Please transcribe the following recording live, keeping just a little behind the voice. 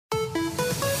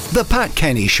The Pat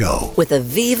Kenny Show with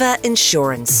Aviva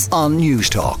Insurance on News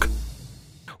Talk.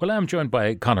 Well, I'm joined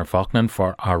by Conor Faughnan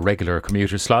for our regular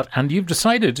commuter slot, and you've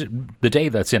decided, the day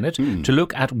that's in it, to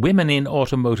look at women in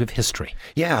automotive history.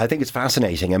 Yeah, I think it's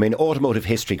fascinating. I mean, automotive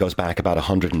history goes back about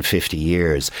 150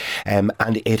 years, and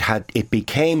it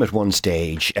became at one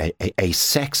stage a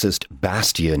sexist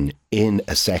bastion in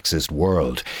a sexist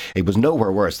world. It was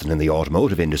nowhere worse than in the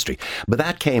automotive industry. But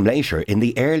that came later. In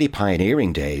the early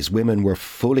pioneering days, women were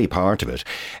fully part of it.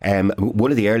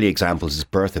 One of the early examples is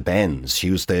Bertha Benz.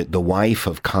 She was the wife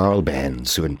of Carl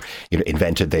Benz, who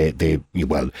invented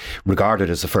regarded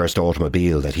as the first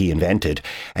automobile that he invented.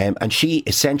 And she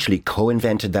essentially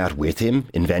co-invented that with him,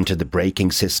 invented the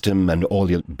braking system and all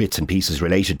the bits and pieces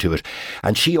related to it.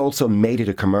 And she also made it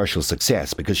a commercial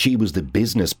success because she was the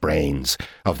business brains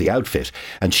of the outfit.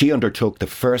 And she undertook the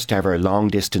first ever long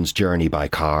distance journey by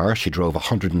car. She drove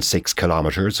 106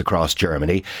 kilometres across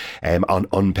Germany on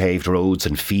unpaved roads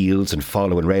and fields and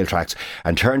following rail tracks,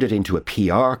 and turned it into a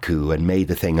PR coup and made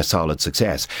the thing a solid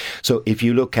success. So if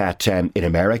you look at in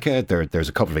America, there's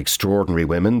a couple of extraordinary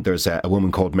women. There's a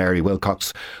woman called Mary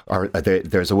Wilcox,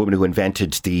 there's a woman who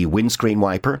invented the windscreen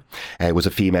wiper. It was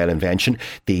a female invention.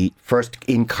 The first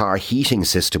in-car heating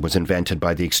system was invented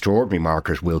by the extraordinary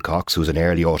Margaret Wilcox, who was an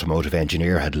early automotive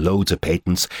engineer, had loads of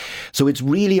patents. So it's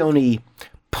really only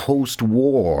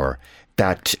post-war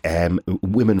that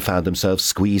women found themselves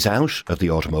squeezed out of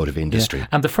the automotive industry. Yeah.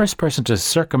 And the first person to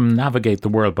circumnavigate the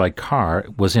world by car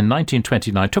was in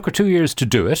 1929. Took her 2 years to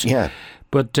do it. Yeah.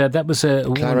 But that was a...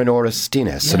 Clarinora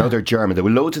Stinnes, another German. There were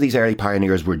loads of these early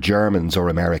pioneers were Germans or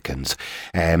Americans,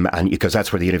 and because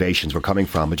that's where the innovations were coming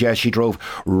from. But yeah, she drove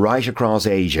right across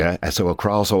Asia, so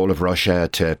across all of Russia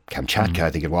to Kamchatka, I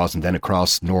think it was, and then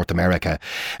across North America.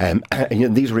 And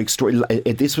these were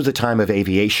this was a time of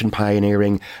aviation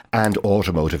pioneering and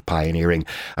automotive pioneering.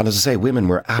 And as I say, women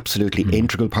were absolutely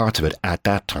integral parts of it at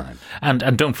that time.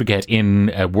 And don't forget,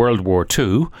 in World War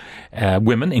II,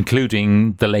 women,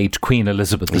 including the late Queen Elizabeth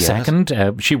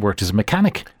II, she worked as a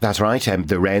mechanic. That's right.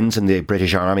 The Wrens in the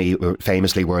British Army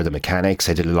famously were the mechanics.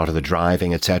 They did a lot of the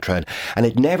driving, etc. And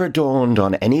it never dawned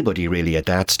on anybody really at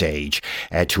that stage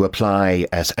to apply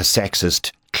a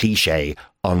sexist cliche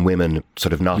on women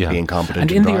sort of not being competent.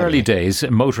 And in the early days,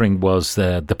 motoring was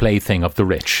the plaything of the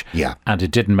rich. Yeah. And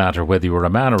it didn't matter whether you were a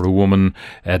man or a woman,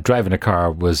 driving a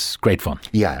car was great fun.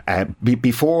 Yeah.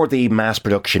 Before the mass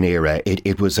production era,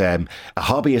 it was a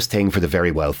hobbyist thing for the very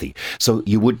wealthy. So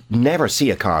you would never see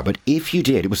a car, but if you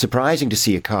did, it was surprising to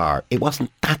see a car. It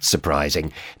wasn't that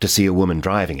surprising to see a woman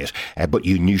driving it, but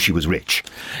you knew she was rich.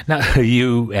 Now,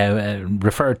 you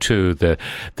referred to the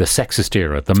sexist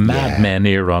era, the Mad Men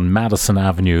era on Madison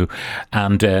Avenue,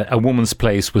 and a woman's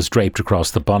place was draped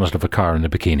across the bonnet of a car in a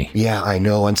bikini. Yeah, I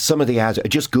know. And some of the ads,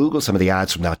 just Google some of the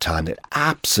ads from that time that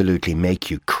absolutely make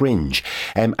you cringe.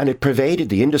 And it pervaded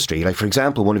the industry. Like, for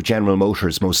example, one of General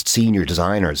Motors' most senior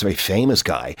designers, a very famous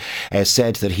guy,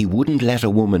 said that he wouldn't let a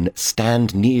woman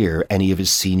stand near any of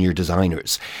his senior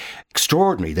designers.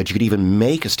 Extraordinary that you could even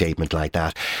make a statement like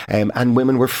that, and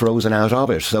women were frozen out of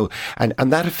it. So, and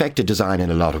that affected design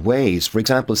in a lot of ways. For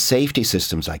example, safety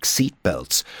systems like seat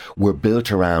belts were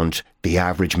built around the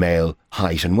average male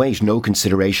height and weight. No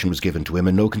consideration was given to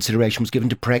women. No consideration was given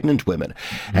to pregnant women.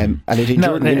 And it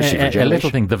endured in the industry for generations. A little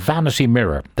thing, the vanity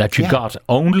mirror that you got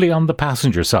only on the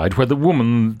passenger side, where the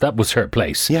woman, that was her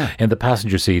place in the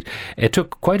passenger seat. It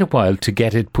took quite a while to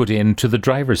get it put into the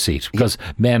driver's seat because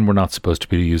men were not supposed to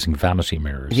be using vanity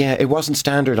mirrors. Yeah, it wasn't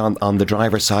standard on the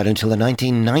driver's side until the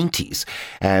 1990s,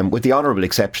 with the honourable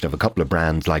exception of a couple of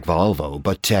brands like Volvo.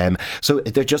 But so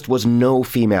there just was no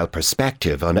female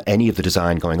perspective on any of the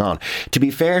design going on. To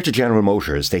be fair to General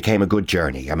Motors, they came a good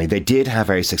journey. I mean, they did have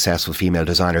very successful female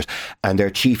designers, and their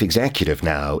chief executive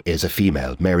now is a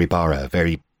female, Mary Barra,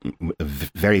 very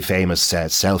famous,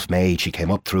 self-made. She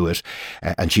came up through it,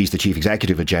 and she's the chief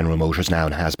executive of General Motors now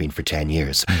and has been for 10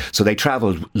 years. So they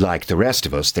travelled like the rest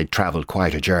of us. They travelled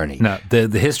quite a journey. Now, the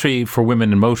history for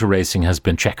women in motor racing has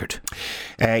been checkered.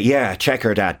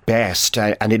 Checkered at best.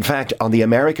 And in fact, on the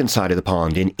American side of the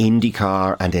pond, in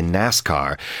IndyCar and in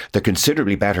NASCAR, they're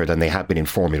considerably better than they have been in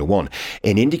Formula One.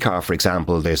 In IndyCar, for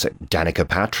example, there's Danica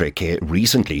Patrick.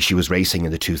 Recently, she was racing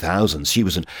in the 2000s. She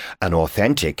was an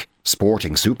authentic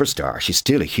sporting superstar. She's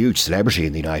still a huge celebrity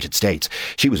in the United States.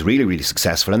 She was really, really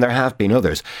successful, and there have been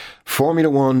others. Formula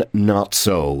One, not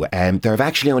so. There have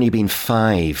actually only been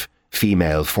 5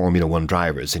 female Formula One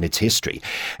drivers in its history.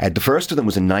 The first of them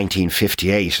was in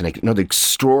 1958, and another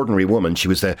extraordinary woman. She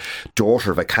was the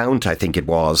daughter of a count, I think it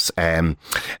was,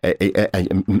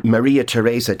 Maria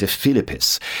Teresa de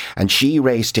Philippis, and she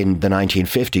raced in the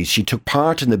 1950s. She took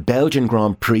part in the Belgian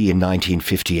Grand Prix in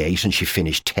 1958, and she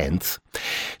finished 10th.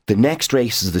 The next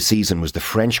race of the season was the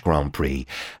French Grand Prix,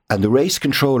 and the race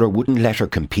controller wouldn't let her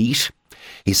compete.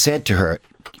 He said to her,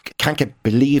 can't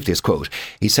believe this quote,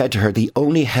 he said to her, the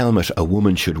only helmet a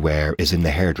woman should wear is in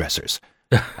the hairdressers.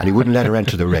 And he wouldn't let her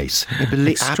enter the race.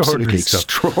 Absolutely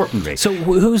extraordinary. So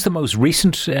who's the most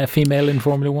recent female in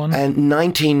Formula One? In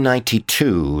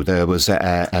 1992, there was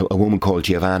a woman called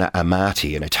Giovanna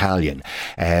Amati, an Italian.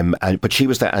 But she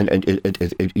was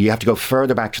you have to go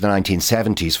further back to the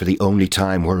 1970s for the only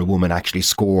time where a woman actually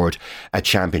scored a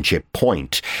championship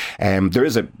point. There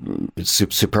is a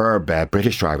superb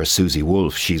British driver, Susie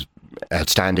Wolff. She's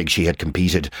outstanding. She had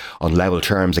competed on level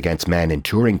terms against men in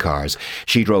touring cars.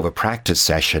 She drove a practice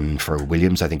session for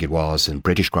Williams, I think it was, in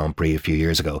British Grand Prix a few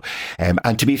years ago.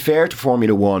 And to be fair to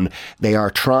Formula One, they are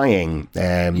trying.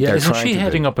 Isn't she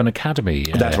heading up an academy?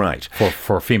 That's right.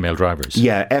 For female drivers.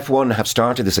 Yeah, F1 have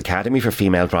started this academy for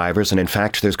female drivers, and in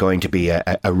fact, there's going to be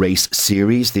a race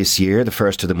series this year. The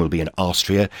first of them will be in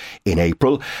Austria in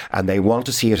April, and they want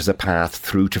to see it as a path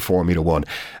through to Formula One.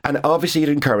 And obviously, you'd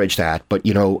encourage that, but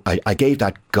you know, I gave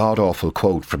that god-awful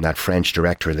quote from that French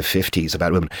director in the 50s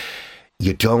about women.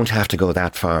 You don't have to go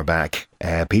that far back.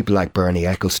 People like Bernie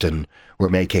Ecclestone were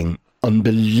making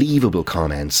unbelievable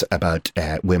comments about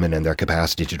women and their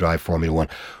capacity to drive Formula One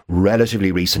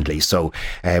relatively recently. So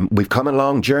we've come a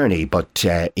long journey, but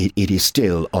it is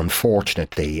still,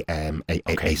 unfortunately, a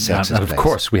sexist and of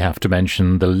course, we have to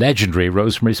mention the legendary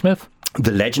Rosemary Smith.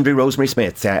 The legendary Rosemary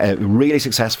Smith, a really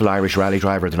successful Irish rally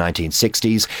driver of the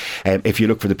 1960s. If you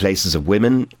look for the places of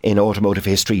women in automotive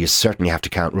history, you certainly have to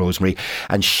count Rosemary.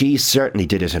 And she certainly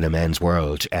did it in a men's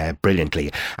world brilliantly.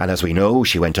 And as we know,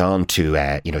 she went on to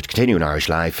to continue in Irish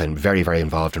life and very, very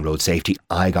involved in road safety.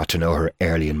 I got to know her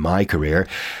early in my career.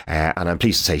 And I'm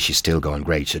pleased to say she's still going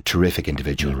great. She's a terrific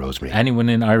individual, Rosemary. Anyone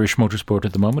in Irish motorsport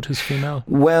at the moment who's female?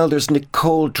 Well, there's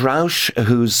Nicole Drouche,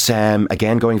 who's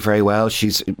again going very well.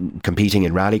 She's competing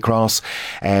in rallycross,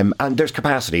 and there's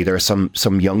capacity. There are some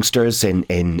youngsters in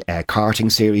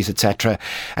karting series, etc.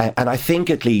 And I think,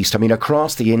 at least, I mean,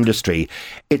 across the industry,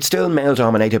 it's still male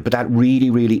dominated, but that really,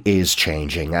 really is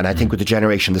changing. And I think with the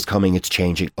generation that's coming, it's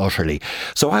changing utterly.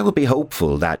 So I would be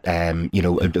hopeful that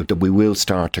that we will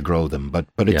start to grow them. But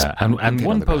it's and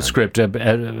one postscript,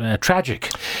 a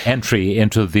tragic entry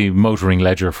into the motoring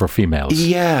ledger for females.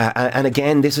 Yeah, and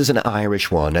again, this is an Irish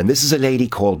one, and this is a lady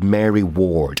called Mary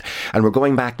Ward. And we're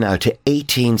going back now to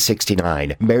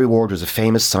 1869. Mary Ward was a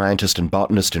famous scientist and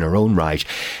botanist in her own right.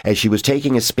 She was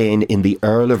taking a spin in the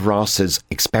Earl of Ross's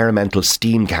experimental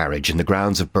steam carriage in the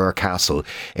grounds of Birr Castle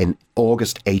in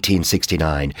August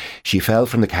 1869. She fell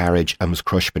from the carriage and was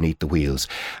crushed beneath the wheels.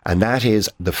 And that is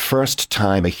the first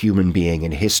time a human being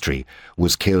in history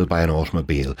was killed by an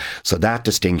automobile. So that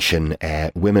distinction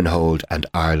women hold and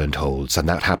Ireland holds. And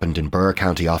that happened in Birr,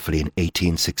 County Offaly in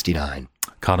 1869.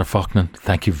 Conor Faughnan,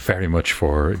 thank you very much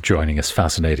for joining us.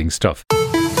 Fascinating stuff.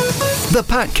 The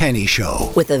Pat Kenny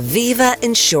Show with Aviva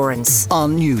Insurance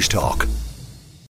on News Talk.